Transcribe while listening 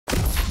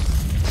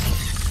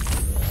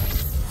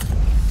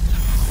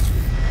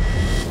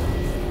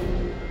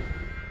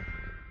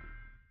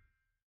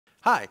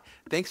Hi,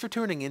 thanks for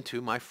tuning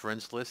into my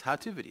friends list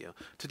how-to video.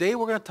 Today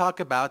we're going to talk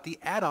about the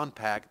add-on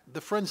pack,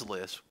 the friends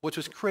list, which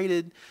was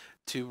created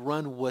to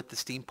run with the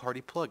Steam Party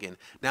plugin.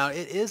 Now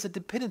it is a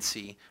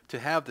dependency to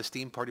have the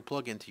Steam Party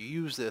plugin to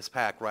use this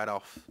pack right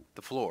off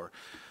the floor.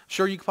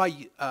 Sure, you can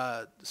probably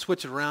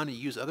switch it around and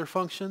use other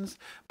functions,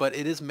 but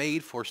it is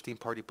made for Steam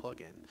Party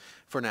plugin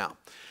for now.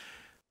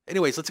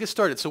 Anyways, let's get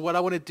started. So what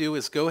I want to do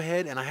is go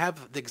ahead and I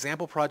have the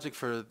example project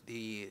for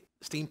the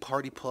Steam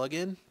Party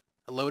plugin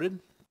loaded.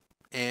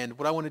 And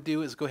what I want to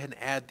do is go ahead and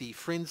add the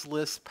friends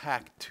list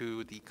pack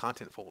to the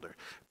content folder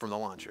from the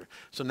launcher.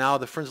 So now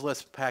the friends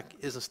list pack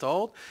is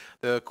installed.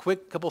 The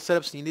quick couple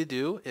setups you need to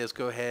do is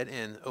go ahead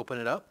and open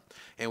it up.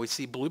 And we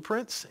see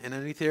blueprints. And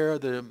underneath there,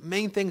 the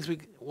main things we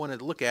want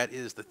to look at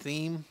is the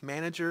theme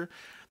manager,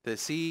 the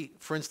C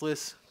friends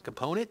list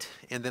component,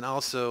 and then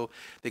also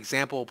the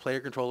example player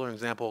controller and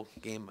example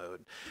game mode.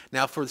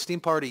 Now for the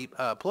Steam Party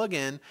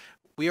plugin,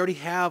 we already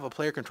have a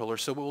player controller.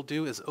 So what we'll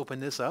do is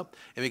open this up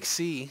and we can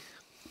see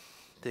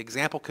the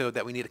example code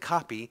that we need to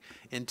copy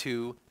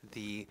into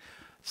the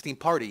Steam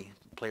Party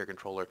player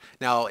controller.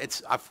 Now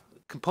I've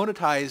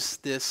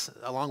componentized this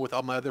along with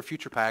all my other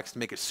future packs to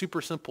make it super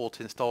simple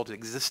to install to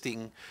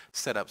existing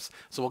setups.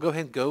 So we'll go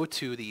ahead and go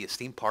to the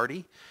Steam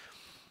Party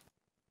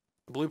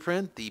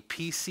blueprint, the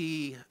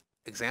PC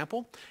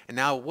example, and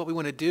now what we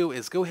want to do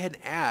is go ahead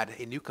and add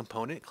a new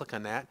component. Click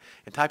on that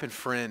and type in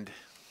friend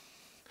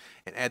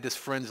and add this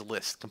friends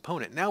list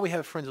component. Now we have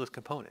a friends list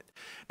component.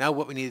 Now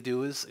what we need to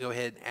do is go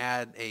ahead and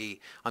add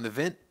on the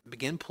event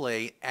begin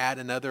play, add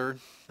another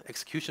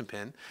execution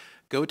pin.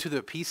 Go to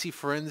the PC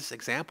friends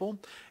example,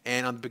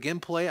 and on the begin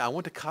play, I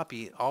want to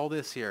copy all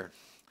this here.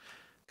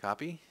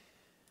 Copy,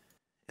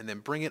 and then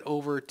bring it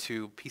over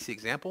to PC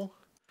example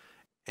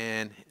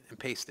and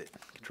paste it.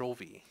 Control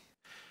V.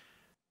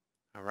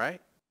 All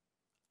right.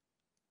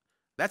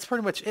 That's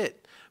pretty much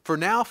it. For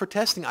now, for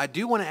testing, I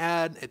do want to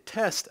add a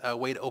test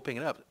way to open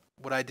it up.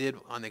 What I did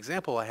on the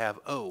example, I have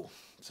O,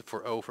 so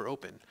for O for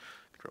open.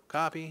 Control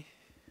copy,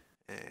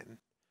 and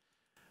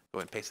go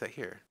ahead and paste that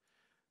here.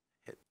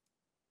 Hit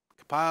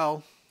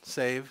compile,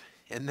 save,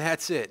 and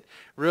that's it.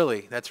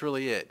 Really, that's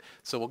really it.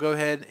 So we'll go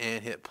ahead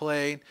and hit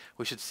play.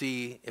 We should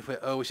see,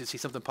 we should see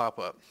something pop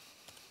up.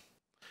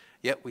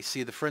 Yep, we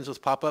see the friends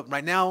list pop up.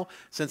 Right now,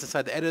 since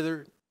inside the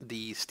editor,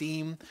 the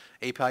Steam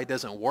API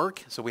doesn't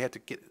work, so we have to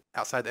get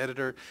outside the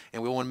editor,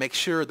 and we want to make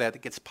sure that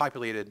it gets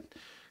populated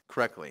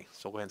correctly.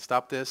 So we'll go ahead and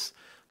stop this,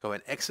 go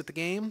ahead and exit the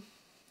game,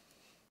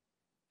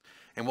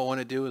 and what we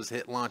want to do is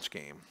hit launch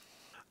game.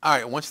 All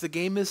right, once the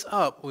game is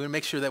up, we're going to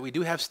make sure that we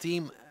do have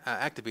Steam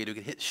activated.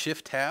 We can hit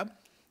Shift Tab.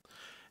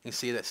 You can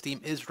see that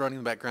Steam is running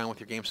in the background with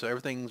your game, so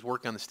everything's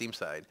working on the Steam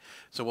side.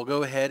 So we'll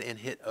go ahead and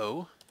hit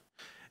O.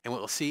 And what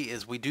we'll see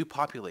is we do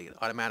populate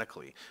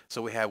automatically.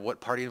 So we have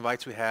what party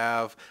invites we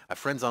have,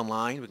 friends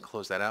online, we can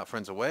close that out,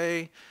 friends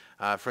away,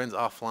 friends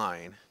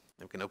offline.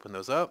 And we can open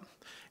those up.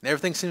 And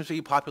everything seems to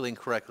be populating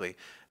correctly.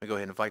 We go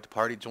ahead and invite the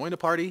party, join the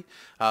party,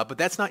 but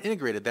that's not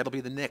integrated. That'll be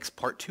the next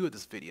part 2 of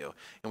this video.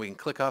 And we can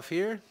click off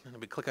here, and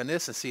we click on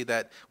this and see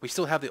that we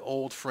still have the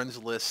old friends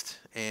list,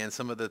 and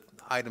some of the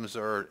items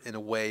are in a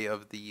way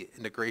of the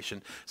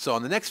integration. So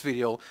on the next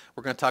video,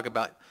 we're going to talk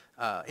about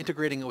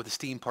integrating it with the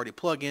Steam Party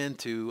plugin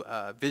to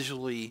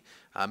visually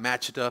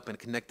match it up and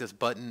connect this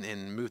button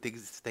and move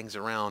these things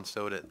around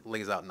so that it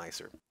lays out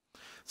nicer.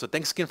 So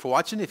thanks again for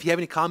watching. If you have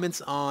any comments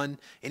on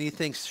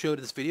anything showed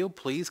in this video,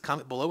 please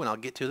comment below and I'll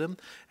get to them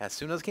as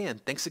soon as I can.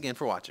 Thanks again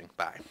for watching.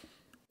 Bye.